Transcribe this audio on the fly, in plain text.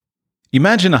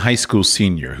Imagine a high school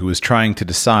senior who is trying to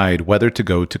decide whether to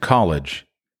go to college.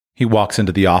 He walks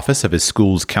into the office of his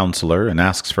school's counselor and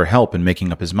asks for help in making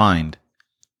up his mind.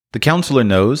 The counselor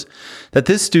knows that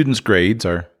this student's grades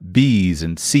are B's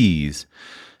and C's,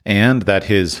 and that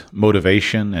his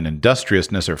motivation and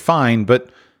industriousness are fine, but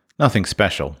nothing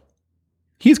special.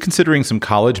 He is considering some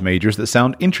college majors that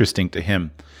sound interesting to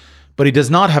him, but he does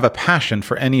not have a passion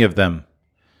for any of them.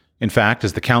 In fact,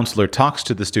 as the counselor talks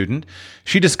to the student,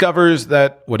 she discovers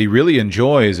that what he really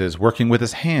enjoys is working with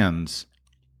his hands.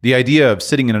 The idea of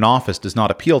sitting in an office does not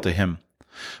appeal to him.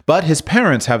 But his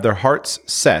parents have their hearts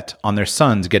set on their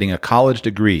sons getting a college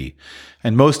degree,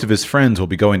 and most of his friends will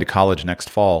be going to college next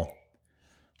fall.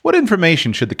 What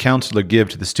information should the counselor give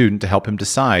to the student to help him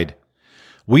decide?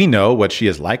 We know what she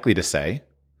is likely to say.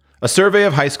 A survey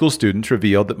of high school students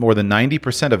revealed that more than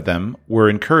 90% of them were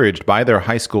encouraged by their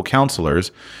high school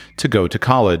counselors to go to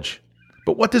college.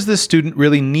 But what does this student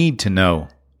really need to know?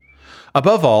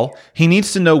 Above all, he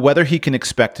needs to know whether he can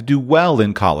expect to do well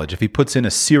in college if he puts in a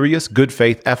serious, good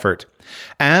faith effort.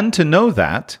 And to know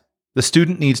that, the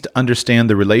student needs to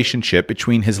understand the relationship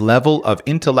between his level of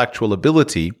intellectual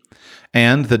ability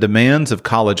and the demands of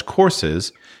college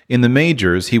courses in the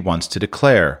majors he wants to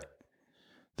declare.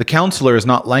 The counselor is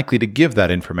not likely to give that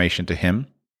information to him.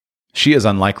 She is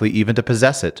unlikely even to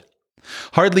possess it.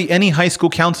 Hardly any high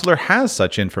school counselor has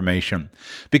such information,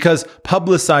 because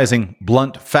publicizing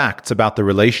blunt facts about the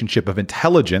relationship of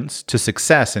intelligence to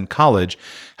success in college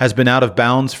has been out of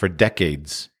bounds for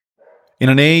decades. In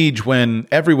an age when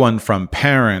everyone from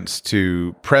parents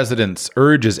to presidents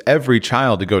urges every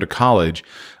child to go to college,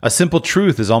 a simple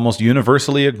truth is almost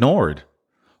universally ignored.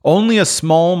 Only a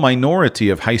small minority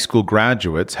of high school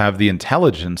graduates have the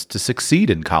intelligence to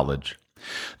succeed in college.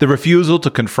 The refusal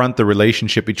to confront the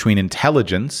relationship between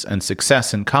intelligence and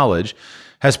success in college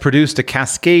has produced a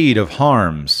cascade of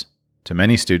harms to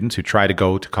many students who try to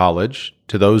go to college,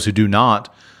 to those who do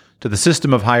not, to the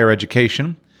system of higher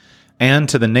education, and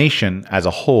to the nation as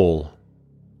a whole.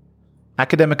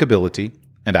 Academic ability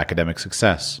and academic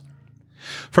success.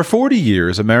 For 40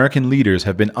 years, American leaders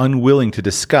have been unwilling to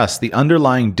discuss the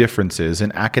underlying differences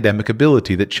in academic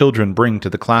ability that children bring to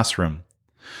the classroom.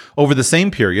 Over the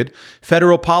same period,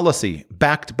 federal policy,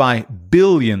 backed by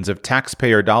billions of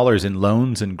taxpayer dollars in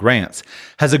loans and grants,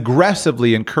 has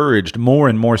aggressively encouraged more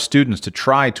and more students to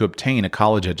try to obtain a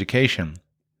college education.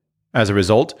 As a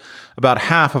result, about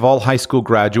half of all high school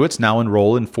graduates now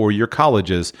enroll in four-year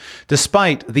colleges,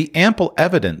 despite the ample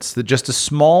evidence that just a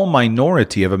small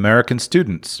minority of American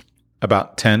students,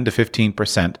 about 10 to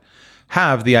 15%,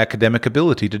 have the academic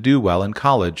ability to do well in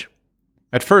college.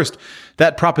 At first,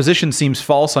 that proposition seems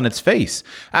false on its face.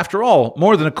 After all,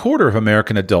 more than a quarter of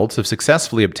American adults have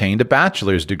successfully obtained a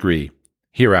bachelor's degree,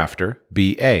 hereafter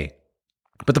B.A.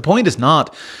 But the point is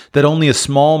not that only a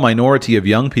small minority of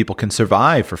young people can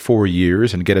survive for 4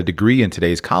 years and get a degree in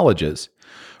today's colleges.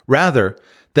 Rather,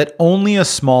 that only a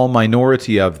small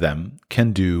minority of them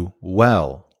can do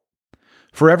well.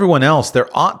 For everyone else,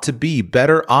 there ought to be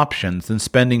better options than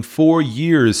spending 4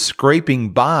 years scraping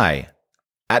by,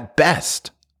 at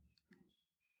best.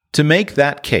 To make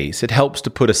that case, it helps to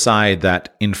put aside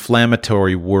that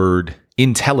inflammatory word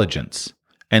intelligence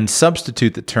and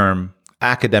substitute the term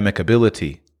academic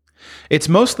ability. It's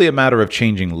mostly a matter of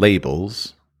changing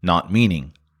labels, not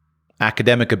meaning.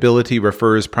 Academic ability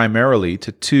refers primarily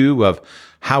to two of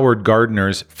Howard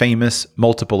Gardner's famous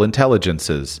multiple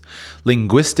intelligences,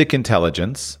 linguistic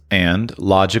intelligence and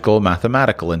logical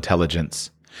mathematical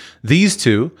intelligence. These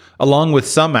two, along with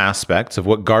some aspects of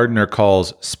what Gardner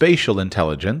calls spatial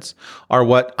intelligence, are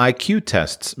what IQ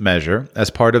tests measure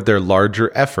as part of their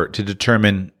larger effort to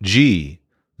determine G,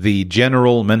 the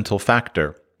general mental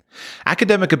factor.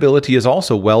 Academic ability is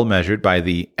also well measured by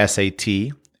the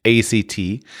SAT,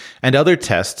 ACT, and other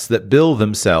tests that bill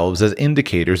themselves as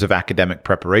indicators of academic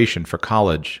preparation for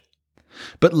college.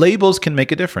 But labels can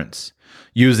make a difference.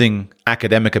 Using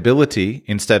academic ability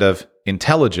instead of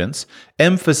intelligence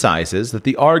emphasizes that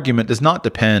the argument does not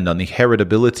depend on the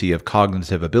heritability of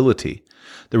cognitive ability,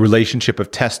 the relationship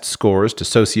of test scores to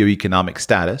socioeconomic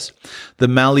status, the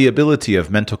malleability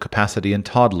of mental capacity in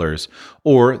toddlers,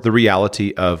 or the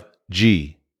reality of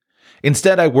G.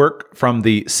 Instead, I work from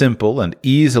the simple and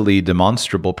easily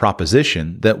demonstrable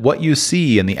proposition that what you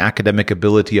see in the academic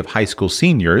ability of high school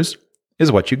seniors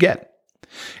is what you get.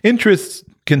 Interests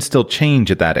can still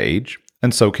change at that age,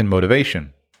 and so can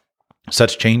motivation.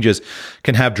 Such changes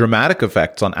can have dramatic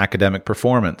effects on academic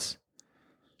performance.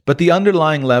 But the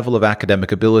underlying level of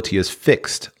academic ability is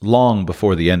fixed long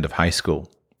before the end of high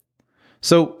school.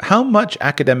 So, how much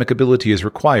academic ability is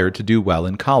required to do well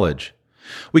in college?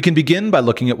 We can begin by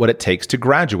looking at what it takes to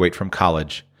graduate from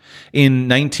college. In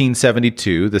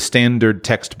 1972, the standard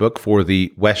textbook for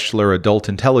the Wechsler Adult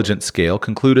Intelligence Scale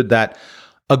concluded that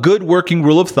a good working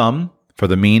rule of thumb for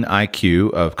the mean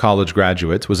IQ of college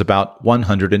graduates was about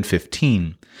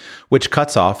 115, which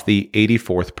cuts off the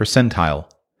 84th percentile.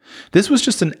 This was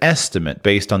just an estimate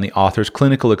based on the author's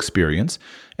clinical experience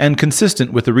and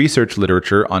consistent with the research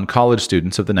literature on college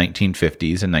students of the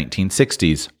 1950s and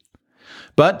 1960s.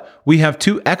 But we have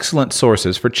two excellent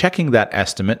sources for checking that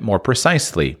estimate more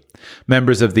precisely.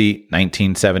 Members of the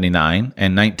 1979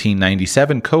 and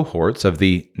 1997 cohorts of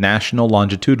the National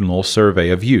Longitudinal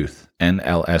Survey of Youth,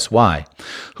 NLSY,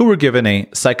 who were given a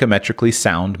psychometrically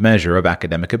sound measure of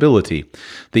academic ability,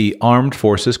 the Armed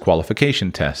Forces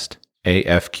Qualification Test,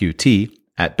 AFQT,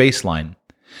 at baseline.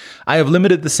 I have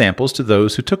limited the samples to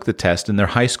those who took the test in their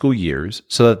high school years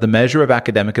so that the measure of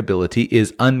academic ability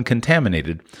is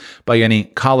uncontaminated by any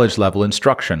college-level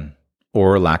instruction,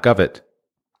 or lack of it.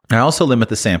 I also limit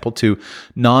the sample to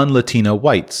non-Latino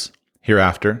whites,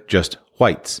 hereafter just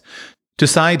whites, to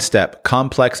sidestep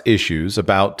complex issues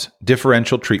about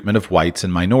differential treatment of whites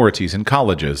and minorities in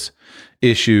colleges,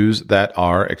 issues that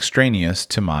are extraneous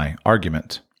to my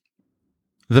argument.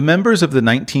 The members of the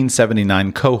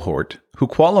 1979 cohort who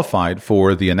qualified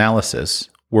for the analysis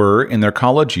were in their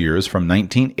college years from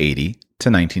 1980 to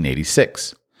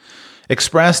 1986.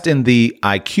 Expressed in the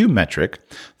IQ metric,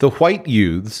 the white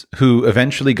youths who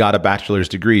eventually got a bachelor's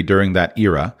degree during that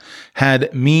era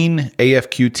had mean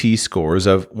AFQT scores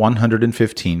of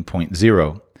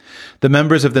 115.0. The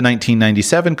members of the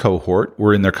 1997 cohort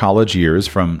were in their college years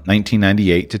from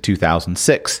 1998 to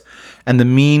 2006, and the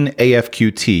mean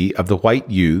AFQT of the white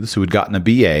youths who had gotten a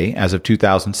BA as of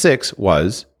 2006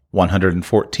 was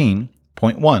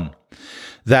 114.1.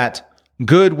 That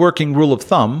good working rule of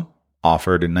thumb,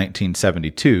 offered in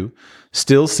 1972,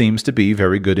 still seems to be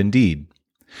very good indeed.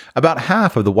 About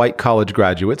half of the white college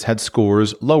graduates had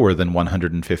scores lower than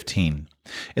 115.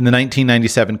 In the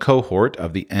 1997 cohort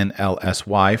of the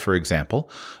NLSY, for example,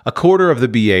 a quarter of the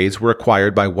BAs were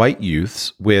acquired by white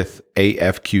youths with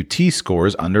AFQT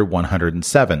scores under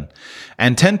 107,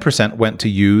 and 10% went to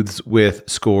youths with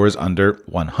scores under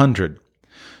 100.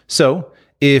 So,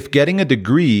 if getting a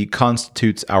degree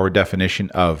constitutes our definition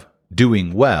of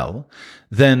doing well,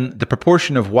 then the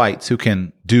proportion of whites who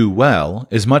can do well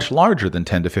is much larger than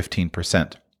 10 to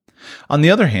 15%. On the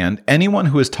other hand, anyone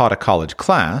who has taught a college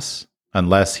class,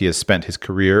 unless he has spent his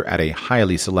career at a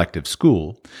highly selective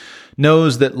school,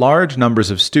 knows that large numbers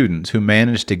of students who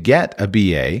manage to get a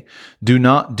BA do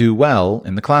not do well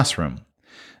in the classroom.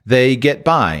 They get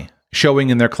by, showing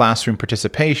in their classroom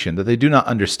participation that they do not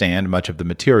understand much of the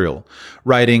material,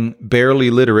 writing barely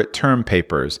literate term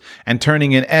papers, and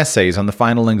turning in essays on the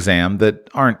final exam that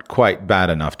aren't quite bad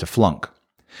enough to flunk.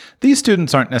 These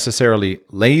students aren't necessarily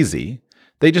lazy,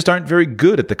 they just aren't very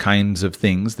good at the kinds of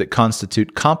things that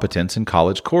constitute competence in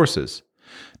college courses.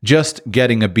 Just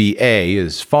getting a BA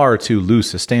is far too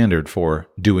loose a standard for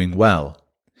doing well.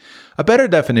 A better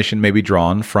definition may be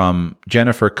drawn from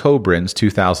Jennifer Cobrin's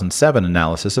 2007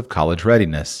 analysis of college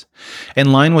readiness.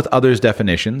 In line with others'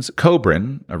 definitions,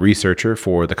 Cobrin, a researcher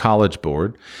for the College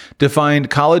Board, defined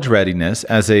college readiness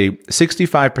as a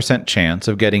 65% chance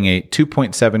of getting a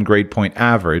 2.7 grade point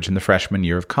average in the freshman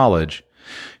year of college.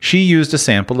 She used a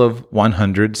sample of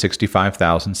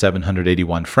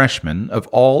 165,781 freshmen of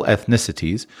all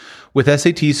ethnicities with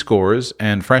SAT scores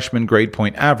and freshman grade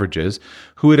point averages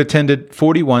who had attended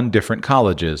 41 different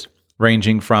colleges,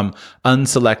 ranging from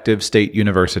unselective state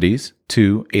universities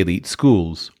to elite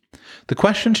schools. The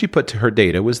question she put to her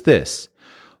data was this: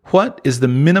 what is the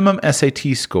minimum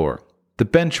SAT score, the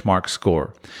benchmark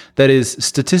score, that is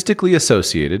statistically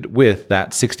associated with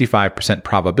that 65%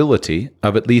 probability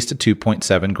of at least a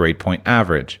 2.7 grade point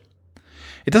average?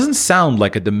 It doesn't sound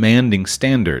like a demanding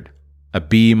standard, a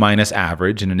B-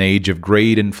 average in an age of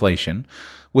grade inflation,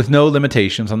 with no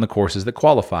limitations on the courses that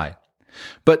qualify.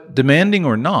 But demanding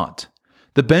or not,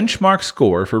 the benchmark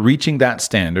score for reaching that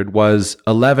standard was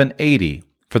 1180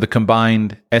 for the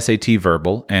combined SAT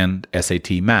Verbal and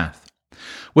SAT Math.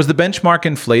 Was the benchmark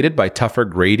inflated by tougher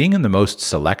grading in the most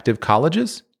selective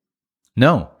colleges?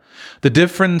 No. The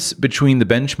difference between the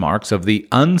benchmarks of the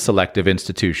unselective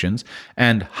institutions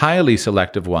and highly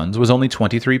selective ones was only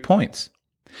 23 points.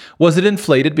 Was it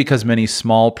inflated because many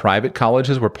small private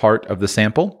colleges were part of the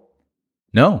sample?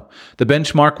 No. The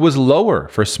benchmark was lower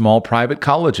for small private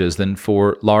colleges than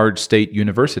for large state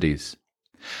universities.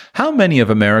 How many of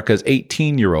America's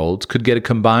 18-year-olds could get a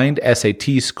combined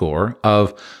SAT score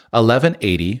of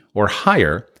 1180 or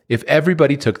higher if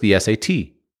everybody took the SAT?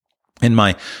 In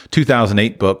my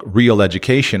 2008 book, Real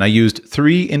Education, I used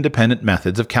 3 independent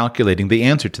methods of calculating the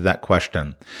answer to that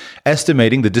question,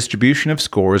 estimating the distribution of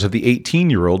scores of the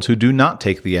 18-year-olds who do not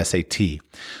take the SAT,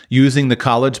 using the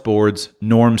College Board's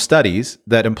norm studies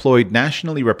that employed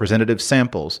nationally representative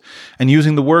samples, and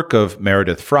using the work of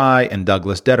Meredith Fry and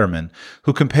Douglas Detterman,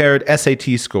 who compared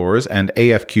SAT scores and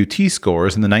AFQT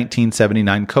scores in the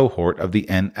 1979 cohort of the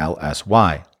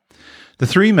NLSY. The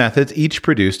 3 methods each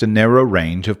produced a narrow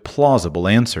range of plausible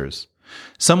answers.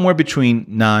 Somewhere between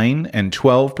 9 and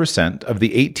 12% of the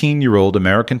 18-year-old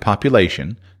American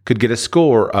population could get a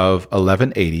score of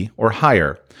 1180 or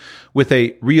higher, with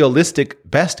a realistic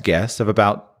best guess of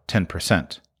about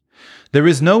 10%. There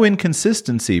is no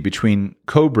inconsistency between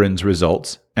Cobrin's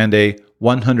results and a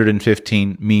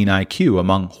 115 mean IQ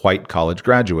among white college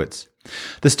graduates.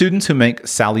 The students who make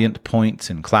salient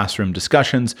points in classroom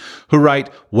discussions, who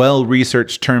write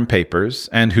well-researched term papers,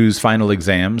 and whose final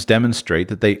exams demonstrate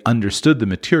that they understood the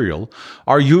material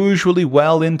are usually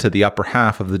well into the upper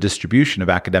half of the distribution of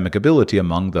academic ability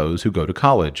among those who go to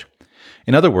college.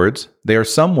 In other words, they are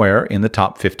somewhere in the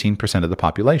top 15% of the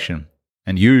population,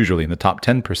 and usually in the top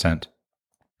 10%.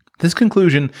 This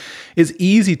conclusion is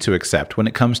easy to accept when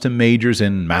it comes to majors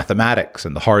in mathematics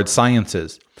and the hard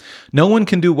sciences. No one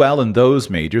can do well in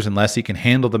those majors unless he can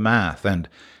handle the math, and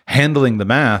handling the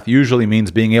math usually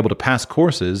means being able to pass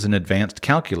courses in advanced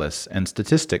calculus and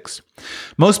statistics.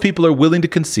 Most people are willing to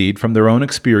concede from their own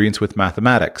experience with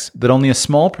mathematics that only a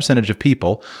small percentage of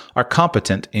people are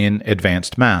competent in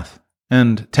advanced math,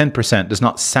 and 10% does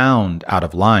not sound out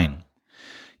of line.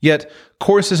 Yet,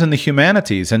 courses in the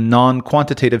humanities and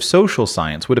non-quantitative social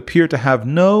science would appear to have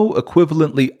no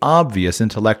equivalently obvious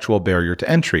intellectual barrier to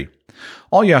entry.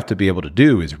 All you have to be able to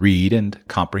do is read and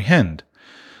comprehend.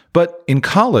 But in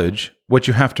college, what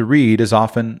you have to read is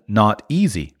often not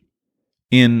easy.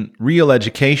 In Real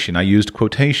Education, I used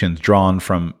quotations drawn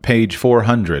from page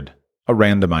 400, a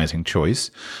randomizing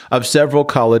choice, of several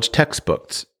college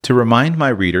textbooks to remind my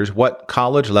readers what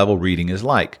college-level reading is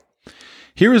like.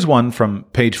 Here is one from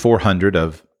page 400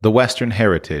 of The Western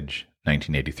Heritage,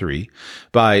 1983,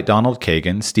 by Donald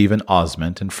Kagan, Stephen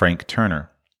Osment, and Frank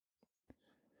Turner.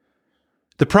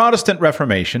 The Protestant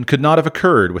Reformation could not have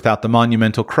occurred without the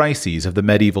monumental crises of the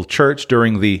medieval church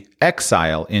during the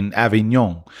exile in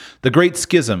Avignon, the Great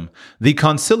Schism, the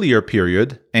Conciliar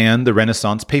period, and the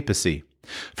Renaissance papacy.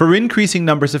 For increasing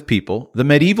numbers of people, the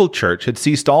medieval church had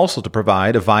ceased also to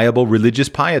provide a viable religious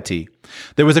piety.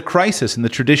 There was a crisis in the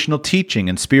traditional teaching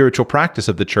and spiritual practice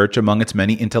of the church among its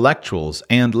many intellectuals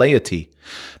and laity.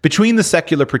 Between the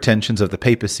secular pretensions of the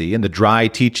papacy and the dry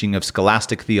teaching of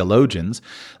scholastic theologians,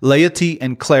 laity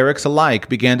and clerics alike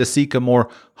began to seek a more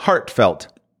heartfelt,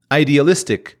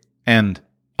 idealistic, and,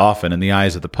 often in the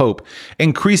eyes of the Pope,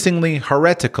 increasingly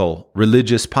heretical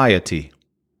religious piety.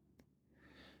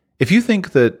 If you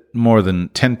think that more than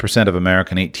 10% of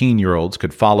American 18-year-olds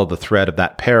could follow the thread of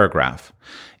that paragraph,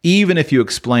 even if you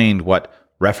explained what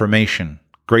Reformation,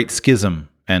 Great Schism,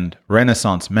 and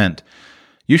Renaissance meant,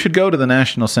 you should go to the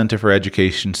National Center for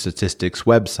Education Statistics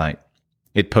website.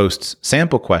 It posts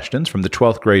sample questions from the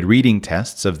 12th grade reading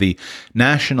tests of the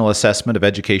National Assessment of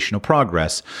Educational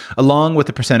Progress, along with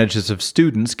the percentages of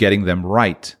students getting them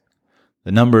right.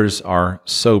 The numbers are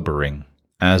sobering,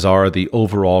 as are the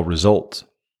overall results.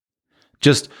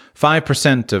 Just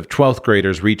 5% of 12th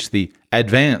graders reach the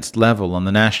advanced level on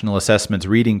the National Assessment's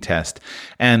reading test,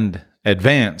 and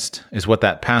advanced is what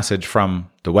that passage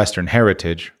from The Western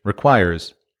Heritage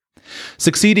requires.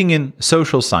 Succeeding in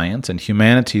social science and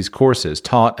humanities courses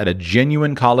taught at a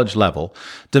genuine college level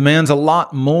demands a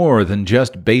lot more than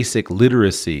just basic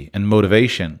literacy and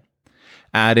motivation.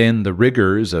 Add in the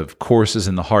rigors of courses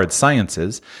in the hard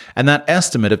sciences, and that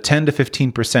estimate of 10 to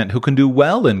 15% who can do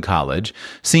well in college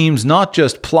seems not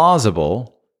just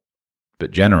plausible,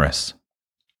 but generous.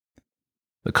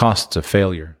 The costs of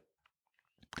failure.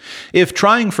 If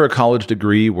trying for a college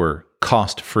degree were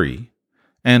cost-free,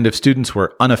 and if students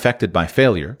were unaffected by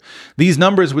failure, these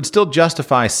numbers would still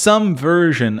justify some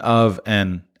version of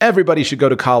an everybody should go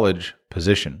to college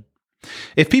position.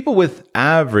 If people with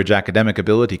average academic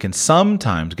ability can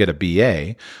sometimes get a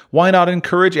BA, why not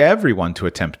encourage everyone to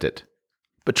attempt it?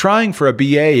 But trying for a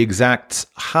BA exacts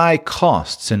high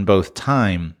costs in both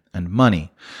time and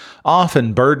money,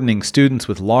 often burdening students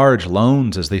with large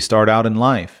loans as they start out in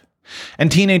life.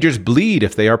 And teenagers bleed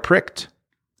if they are pricked.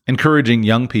 Encouraging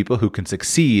young people who can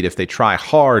succeed if they try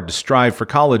hard to strive for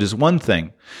college is one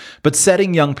thing, but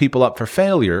setting young people up for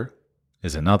failure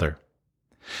is another.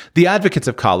 The advocates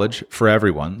of college for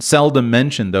everyone seldom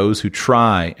mention those who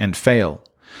try and fail.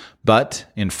 But,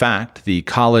 in fact, the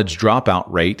college dropout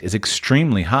rate is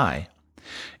extremely high.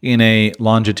 In a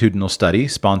longitudinal study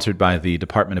sponsored by the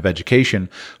Department of Education,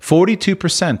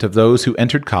 42% of those who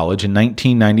entered college in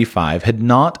 1995 had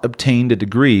not obtained a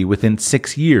degree within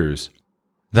 6 years.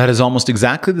 That is almost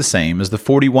exactly the same as the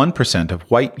 41% of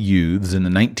white youths in the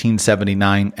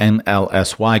 1979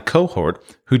 NLSY cohort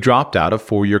who dropped out of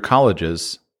 4-year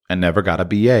colleges and never got a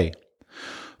BA.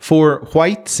 For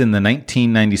whites in the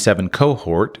 1997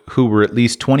 cohort, who were at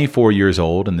least 24 years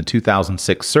old in the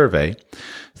 2006 survey,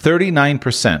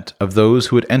 39% of those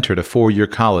who had entered a 4-year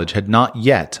college had not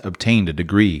yet obtained a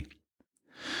degree.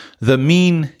 The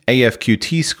mean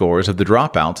AFQT scores of the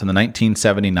dropouts in the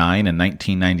 1979 and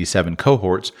 1997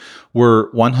 cohorts were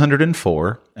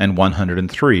 104 and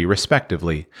 103,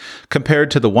 respectively, compared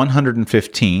to the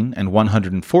 115 and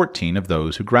 114 of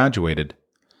those who graduated.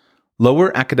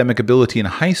 Lower academic ability in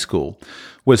high school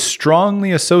was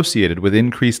strongly associated with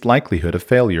increased likelihood of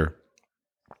failure.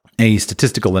 A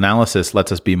statistical analysis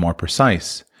lets us be more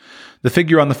precise. The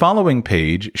figure on the following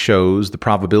page shows the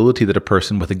probability that a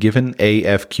person with a given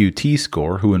AFQT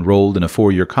score who enrolled in a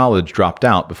 4-year college dropped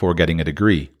out before getting a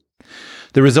degree.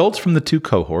 The results from the two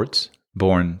cohorts,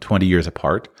 born 20 years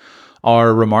apart,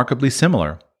 are remarkably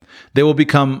similar. They will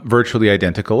become virtually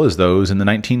identical as those in the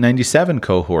 1997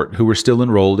 cohort who were still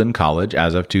enrolled in college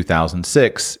as of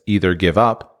 2006 either give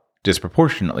up,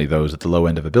 disproportionately those at the low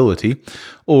end of ability,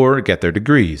 or get their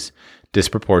degrees,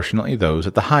 disproportionately those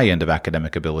at the high end of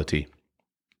academic ability.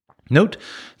 Note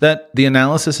that the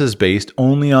analysis is based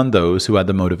only on those who had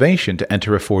the motivation to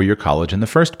enter a 4-year college in the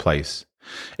first place.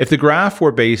 If the graph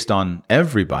were based on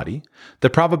everybody, the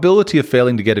probability of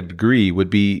failing to get a degree would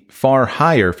be far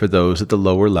higher for those at the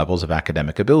lower levels of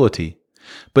academic ability.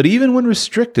 But even when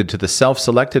restricted to the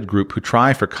self-selected group who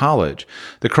try for college,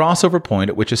 the crossover point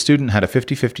at which a student had a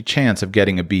 50-50 chance of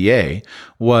getting a BA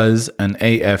was an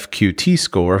AFQT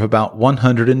score of about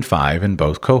 105 in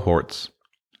both cohorts.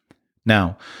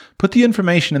 Now, put the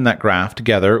information in that graph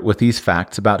together with these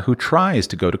facts about who tries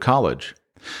to go to college.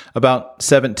 About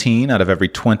 17 out of every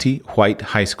 20 white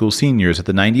high school seniors at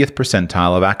the 90th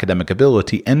percentile of academic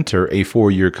ability enter a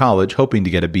 4-year college hoping to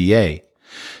get a BA.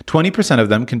 20% of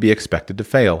them can be expected to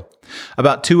fail.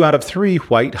 About 2 out of 3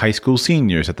 white high school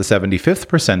seniors at the 75th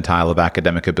percentile of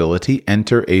academic ability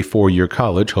enter a 4-year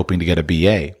college hoping to get a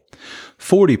BA.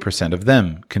 40% of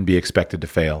them can be expected to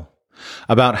fail.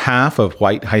 About half of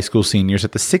white high school seniors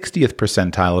at the 60th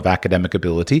percentile of academic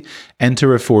ability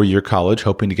enter a 4-year college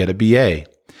hoping to get a BA.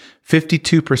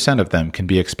 52% of them can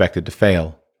be expected to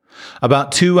fail.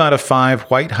 About 2 out of 5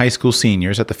 white high school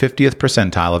seniors at the 50th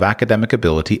percentile of academic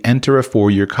ability enter a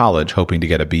 4-year college hoping to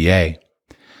get a BA.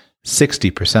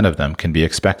 60% of them can be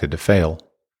expected to fail.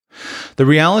 The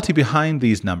reality behind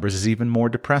these numbers is even more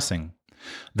depressing.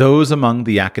 Those among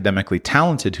the academically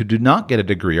talented who do not get a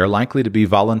degree are likely to be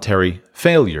voluntary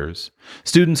failures,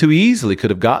 students who easily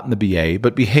could have gotten the BA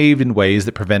but behaved in ways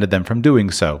that prevented them from doing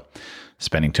so,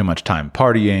 spending too much time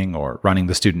partying or running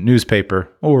the student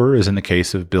newspaper, or, as in the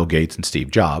case of Bill Gates and Steve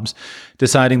Jobs,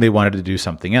 deciding they wanted to do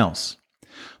something else.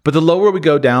 But the lower we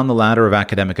go down the ladder of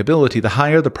academic ability, the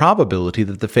higher the probability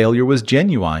that the failure was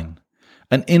genuine.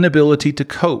 An inability to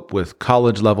cope with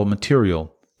college-level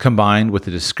material, combined with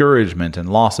the discouragement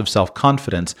and loss of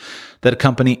self-confidence that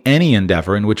accompany any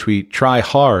endeavor in which we try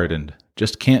hard and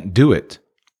just can't do it.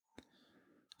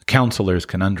 A counselor's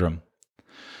conundrum.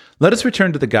 Let us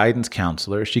return to the guidance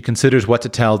counselor as she considers what to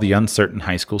tell the uncertain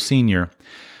high school senior.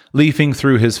 Leafing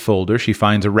through his folder, she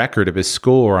finds a record of his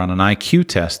score on an IQ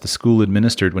test the school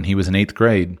administered when he was in 8th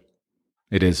grade.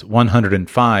 It is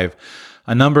 105,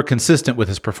 a number consistent with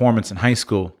his performance in high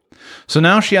school. So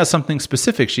now she has something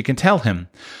specific she can tell him.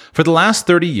 For the last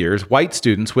 30 years, white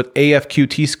students with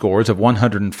AFQT scores of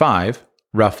 105,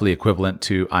 roughly equivalent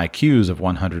to IQs of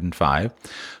 105,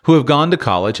 who have gone to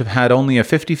college have had only a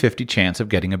 50-50 chance of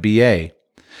getting a BA.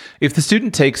 If the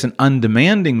student takes an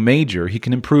undemanding major, he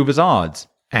can improve his odds.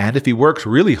 And if he works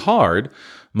really hard,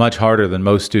 much harder than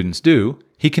most students do,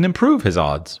 he can improve his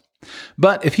odds.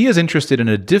 But if he is interested in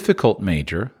a difficult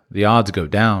major, the odds go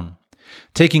down.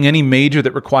 Taking any major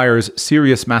that requires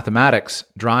serious mathematics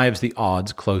drives the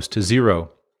odds close to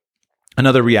zero.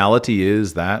 Another reality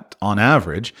is that, on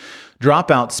average,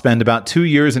 dropouts spend about 2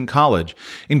 years in college,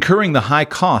 incurring the high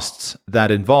costs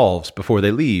that involves before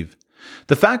they leave.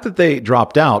 The fact that they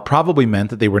dropped out probably meant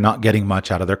that they were not getting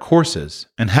much out of their courses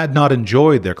and had not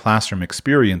enjoyed their classroom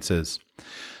experiences.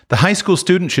 The high school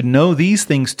student should know these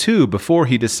things too before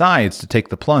he decides to take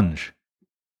the plunge.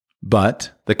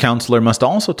 But the counselor must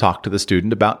also talk to the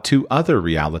student about 2 other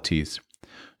realities.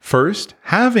 First,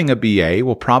 having a BA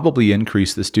will probably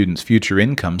increase the student's future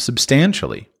income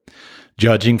substantially.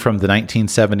 Judging from the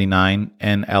 1979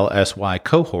 NLSY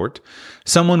cohort,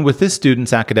 someone with this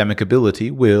student's academic ability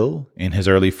will, in his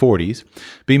early 40s,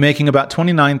 be making about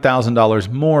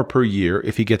 $29,000 more per year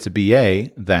if he gets a BA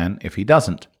than if he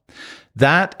doesn't.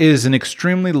 That is an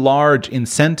extremely large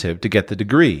incentive to get the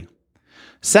degree.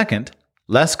 Second,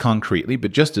 less concretely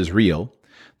but just as real,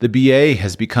 the BA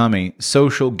has become a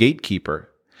social gatekeeper.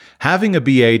 Having a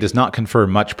BA does not confer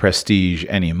much prestige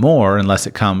anymore unless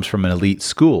it comes from an elite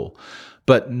school.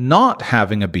 But not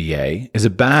having a BA is a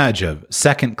badge of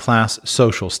second-class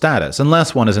social status,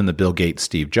 unless one is in the Bill Gates,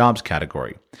 Steve Jobs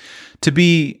category. To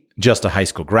be just a high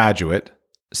school graduate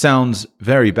sounds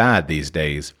very bad these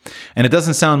days, and it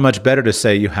doesn't sound much better to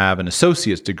say you have an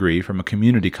associate's degree from a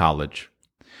community college.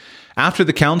 After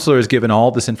the counselor has given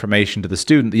all this information to the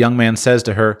student, the young man says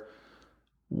to her,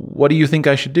 "What do you think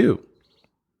I should do?"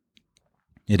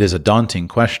 It is a daunting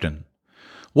question.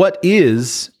 What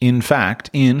is, in fact,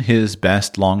 in his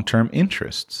best long-term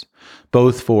interests,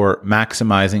 both for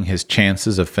maximizing his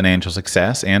chances of financial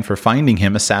success and for finding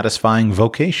him a satisfying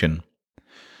vocation?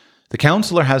 The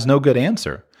counselor has no good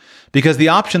answer, because the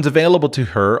options available to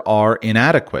her are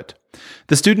inadequate.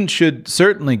 The student should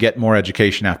certainly get more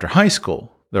education after high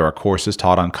school. There are courses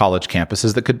taught on college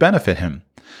campuses that could benefit him.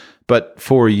 But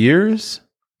 4 years?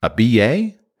 A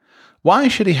BA? Why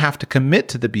should he have to commit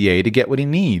to the BA to get what he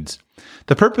needs?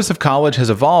 The purpose of college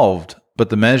has evolved, but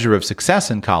the measure of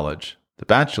success in college, the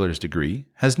bachelor's degree,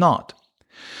 has not.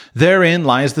 Therein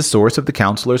lies the source of the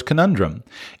counselor's conundrum.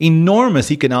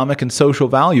 Enormous economic and social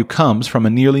value comes from a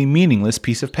nearly meaningless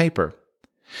piece of paper.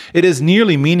 It is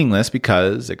nearly meaningless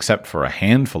because, except for a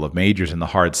handful of majors in the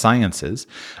hard sciences,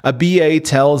 a BA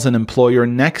tells an employer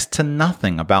next to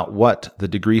nothing about what the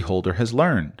degree holder has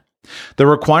learned. The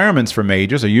requirements for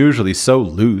majors are usually so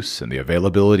loose and the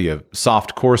availability of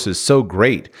soft courses so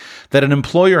great that an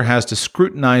employer has to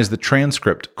scrutinize the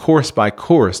transcript course by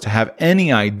course to have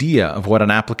any idea of what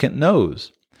an applicant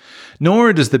knows.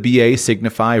 Nor does the BA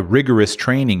signify rigorous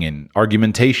training in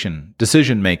argumentation,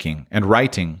 decision-making, and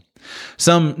writing.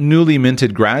 Some newly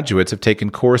minted graduates have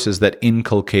taken courses that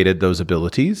inculcated those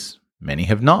abilities. Many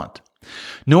have not.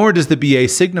 Nor does the BA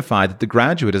signify that the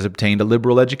graduate has obtained a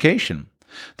liberal education.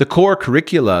 The core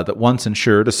curricula that once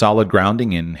ensured a solid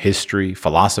grounding in history,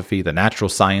 philosophy, the natural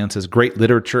sciences, great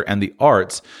literature, and the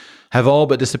arts have all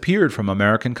but disappeared from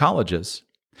American colleges.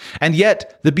 And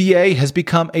yet, the BA has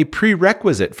become a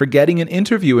prerequisite for getting an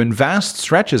interview in vast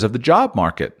stretches of the job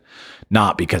market.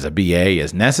 Not because a BA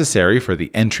is necessary for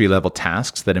the entry-level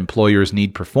tasks that employers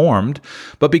need performed,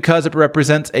 but because it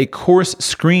represents a course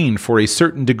screen for a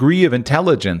certain degree of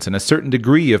intelligence and a certain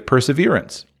degree of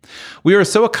perseverance. We are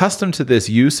so accustomed to this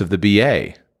use of the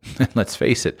BA. Let's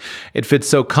face it, it fits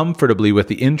so comfortably with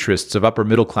the interests of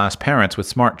upper-middle-class parents with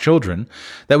smart children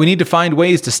that we need to find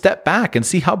ways to step back and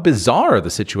see how bizarre the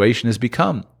situation has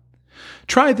become.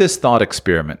 Try this thought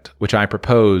experiment, which I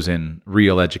propose in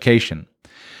Real Education.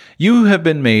 You have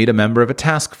been made a member of a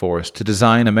task force to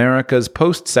design America's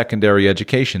post-secondary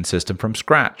education system from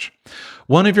scratch.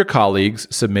 One of your colleagues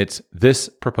submits this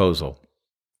proposal.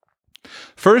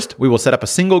 First, we will set up a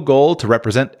single goal to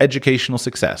represent educational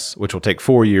success, which will take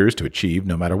 4 years to achieve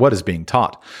no matter what is being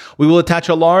taught. We will attach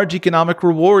a large economic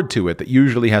reward to it that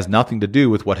usually has nothing to do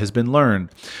with what has been learned.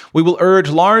 We will urge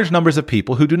large numbers of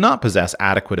people who do not possess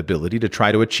adequate ability to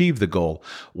try to achieve the goal.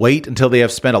 Wait until they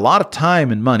have spent a lot of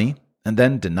time and money, and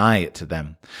then deny it to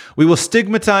them. We will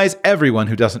stigmatize everyone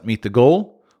who doesn't meet the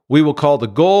goal. We will call the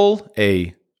goal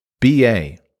a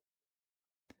BA.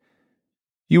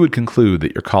 You would conclude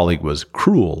that your colleague was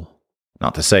cruel,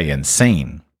 not to say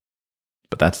insane.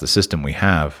 But that's the system we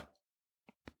have.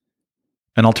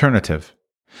 An alternative.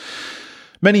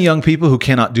 Many young people who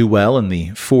cannot do well in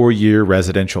the 4-year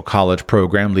residential college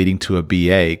program leading to a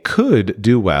BA could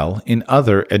do well in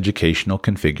other educational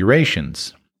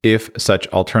configurations, if such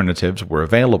alternatives were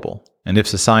available, and if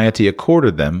society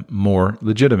accorded them more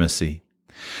legitimacy.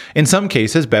 In some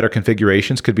cases, better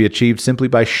configurations could be achieved simply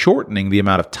by shortening the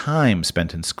amount of time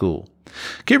spent in school.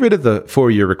 Get rid of the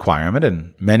 4-year requirement,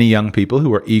 and many young people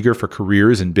who are eager for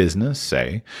careers in business,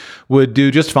 say, would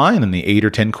do just fine in the 8 or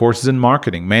 10 courses in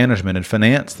marketing, management, and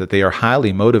finance that they are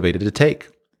highly motivated to take.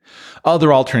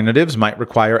 Other alternatives might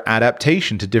require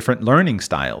adaptation to different learning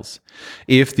styles.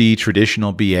 If the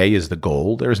traditional BA is the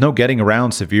goal, there is no getting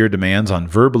around severe demands on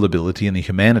verbal ability in the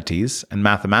humanities and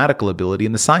mathematical ability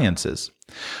in the sciences.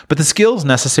 But the skills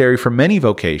necessary for many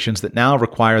vocations that now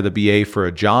require the BA for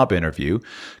a job interview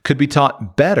could be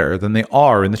taught better than they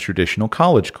are in the traditional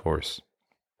college course.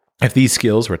 If these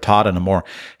skills were taught in a more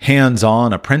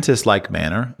hands-on, apprentice-like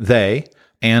manner, they,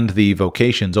 and the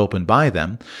vocations opened by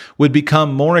them would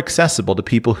become more accessible to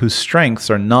people whose strengths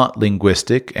are not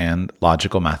linguistic and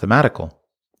logical mathematical.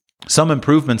 Some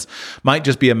improvements might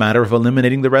just be a matter of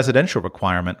eliminating the residential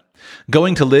requirement.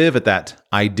 Going to live at that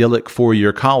idyllic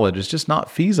 4-year college is just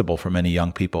not feasible for many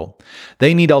young people.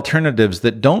 They need alternatives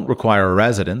that don't require a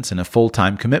residence and a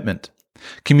full-time commitment.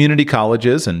 Community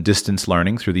colleges and distance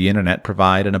learning through the internet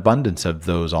provide an abundance of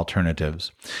those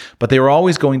alternatives, but they are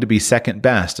always going to be second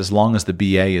best as long as the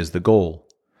BA is the goal.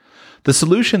 The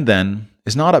solution, then,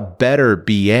 is not a better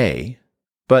BA,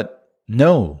 but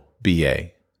no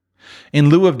BA. In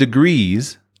lieu of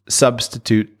degrees,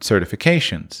 substitute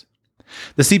certifications.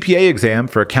 The CPA exam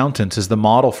for accountants is the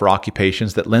model for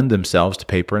occupations that lend themselves to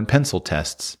paper and pencil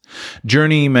tests.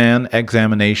 Journeyman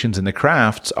examinations in the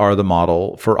crafts are the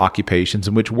model for occupations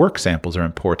in which work samples are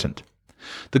important.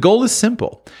 The goal is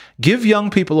simple. Give young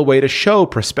people a way to show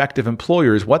prospective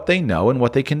employers what they know and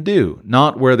what they can do,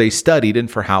 not where they studied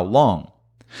and for how long.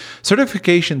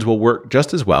 Certifications will work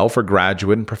just as well for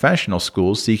graduate and professional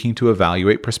schools seeking to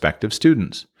evaluate prospective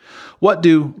students. What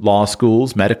do law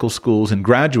schools, medical schools, and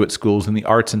graduate schools in the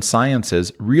arts and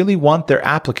sciences really want their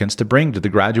applicants to bring to the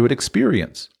graduate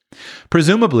experience?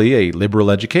 Presumably a liberal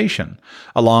education,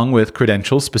 along with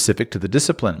credentials specific to the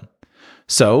discipline.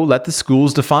 So let the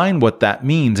schools define what that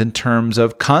means in terms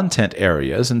of content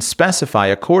areas and specify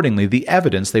accordingly the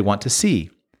evidence they want to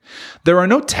see. There are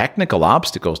no technical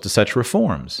obstacles to such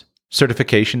reforms.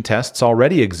 Certification tests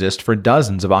already exist for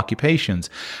dozens of occupations,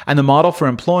 and the model for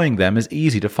employing them is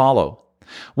easy to follow.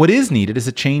 What is needed is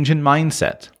a change in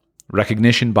mindset,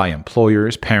 recognition by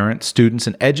employers, parents, students,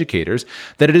 and educators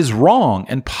that it is wrong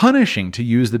and punishing to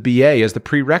use the BA as the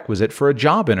prerequisite for a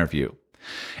job interview.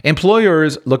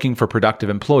 Employers looking for productive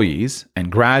employees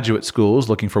and graduate schools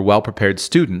looking for well-prepared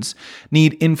students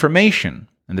need information,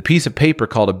 and the piece of paper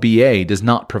called a BA does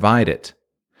not provide it.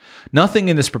 Nothing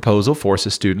in this proposal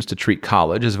forces students to treat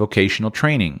college as vocational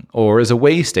training or as a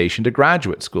way station to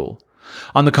graduate school.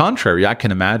 On the contrary, I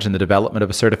can imagine the development of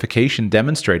a certification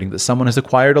demonstrating that someone has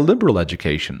acquired a liberal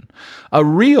education, a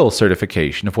real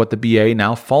certification of what the BA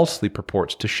now falsely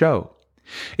purports to show.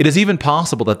 It is even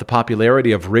possible that the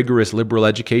popularity of rigorous liberal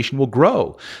education will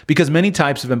grow because many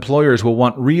types of employers will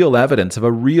want real evidence of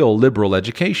a real liberal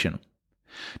education.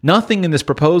 Nothing in this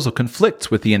proposal conflicts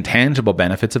with the intangible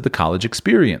benefits of the college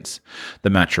experience. The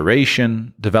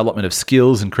maturation, development of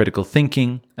skills and critical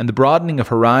thinking, and the broadening of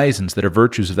horizons that are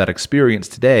virtues of that experience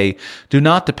today do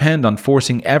not depend on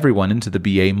forcing everyone into the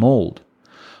BA mold.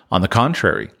 On the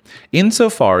contrary,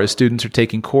 insofar as students are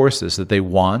taking courses that they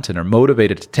want and are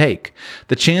motivated to take,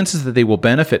 the chances that they will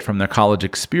benefit from their college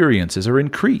experiences are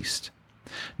increased.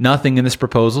 Nothing in this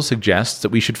proposal suggests that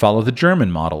we should follow the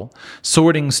German model,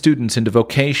 sorting students into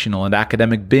vocational and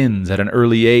academic bins at an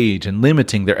early age and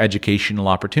limiting their educational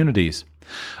opportunities.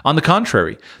 On the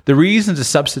contrary, the reason to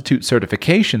substitute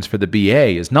certifications for the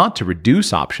BA is not to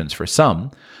reduce options for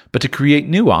some, but to create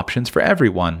new options for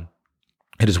everyone.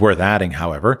 It is worth adding,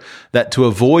 however, that to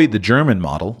avoid the German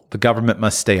model, the government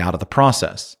must stay out of the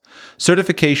process.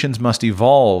 Certifications must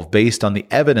evolve based on the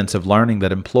evidence of learning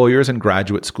that employers and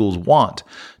graduate schools want,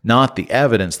 not the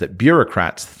evidence that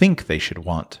bureaucrats think they should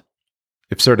want.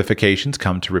 If certifications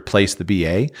come to replace the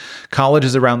BA,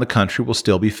 colleges around the country will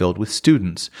still be filled with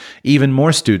students, even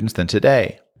more students than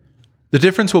today. The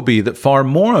difference will be that far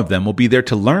more of them will be there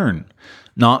to learn,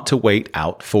 not to wait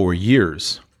out 4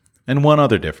 years. And one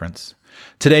other difference.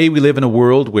 Today we live in a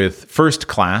world with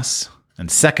first-class and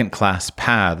second-class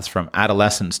paths from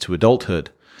adolescence to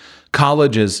adulthood.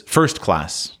 College is first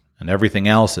class, and everything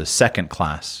else is second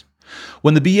class.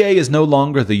 When the BA is no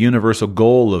longer the universal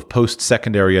goal of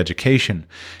post-secondary education,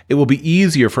 it will be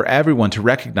easier for everyone to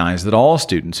recognize that all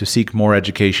students who seek more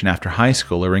education after high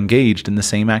school are engaged in the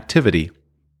same activity,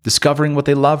 discovering what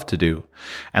they love to do,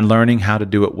 and learning how to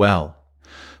do it well.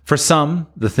 For some,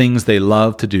 the things they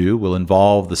love to do will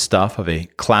involve the stuff of a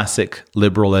classic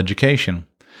liberal education.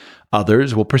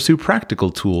 Others will pursue practical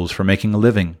tools for making a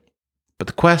living. But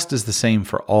the quest is the same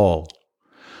for all.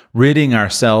 Ridding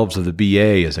ourselves of the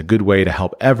BA is a good way to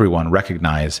help everyone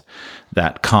recognize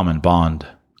that common bond.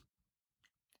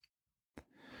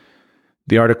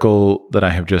 The article that I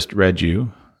have just read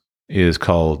you is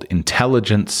called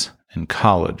Intelligence in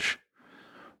College,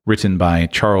 written by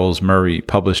Charles Murray,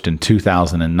 published in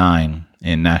 2009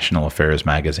 in National Affairs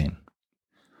magazine.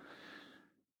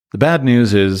 The bad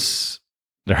news is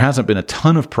there hasn't been a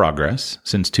ton of progress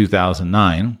since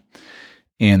 2009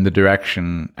 in the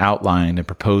direction outlined and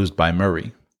proposed by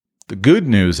Murray. The good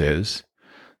news is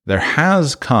there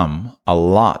has come a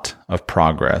lot of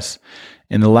progress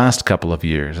in the last couple of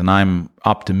years, and I'm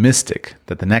optimistic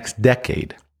that the next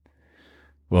decade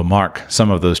will mark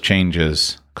some of those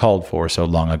changes called for so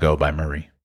long ago by Murray.